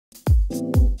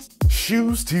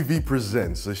Shoes TV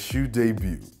presents a shoe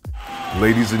debut.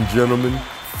 Ladies and gentlemen,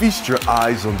 feast your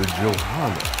eyes on the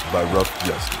Johanna by Rough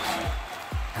Justice.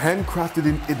 Handcrafted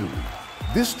in Italy,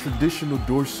 this traditional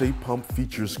Dorsey pump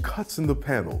features cuts in the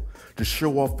panel to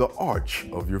show off the arch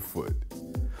of your foot.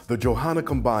 The Johanna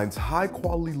combines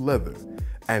high-quality leather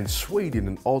and suede in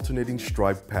an alternating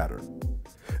stripe pattern.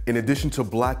 In addition to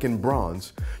black and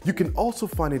bronze, you can also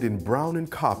find it in brown and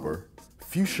copper,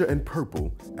 fuchsia and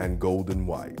purple, and gold and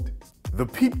white. The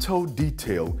peep-toe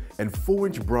detail and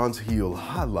 4-inch bronze heel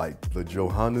highlight the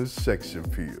Johanna's sex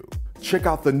appeal. Check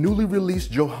out the newly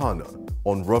released Johanna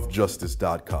on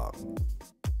roughjustice.com.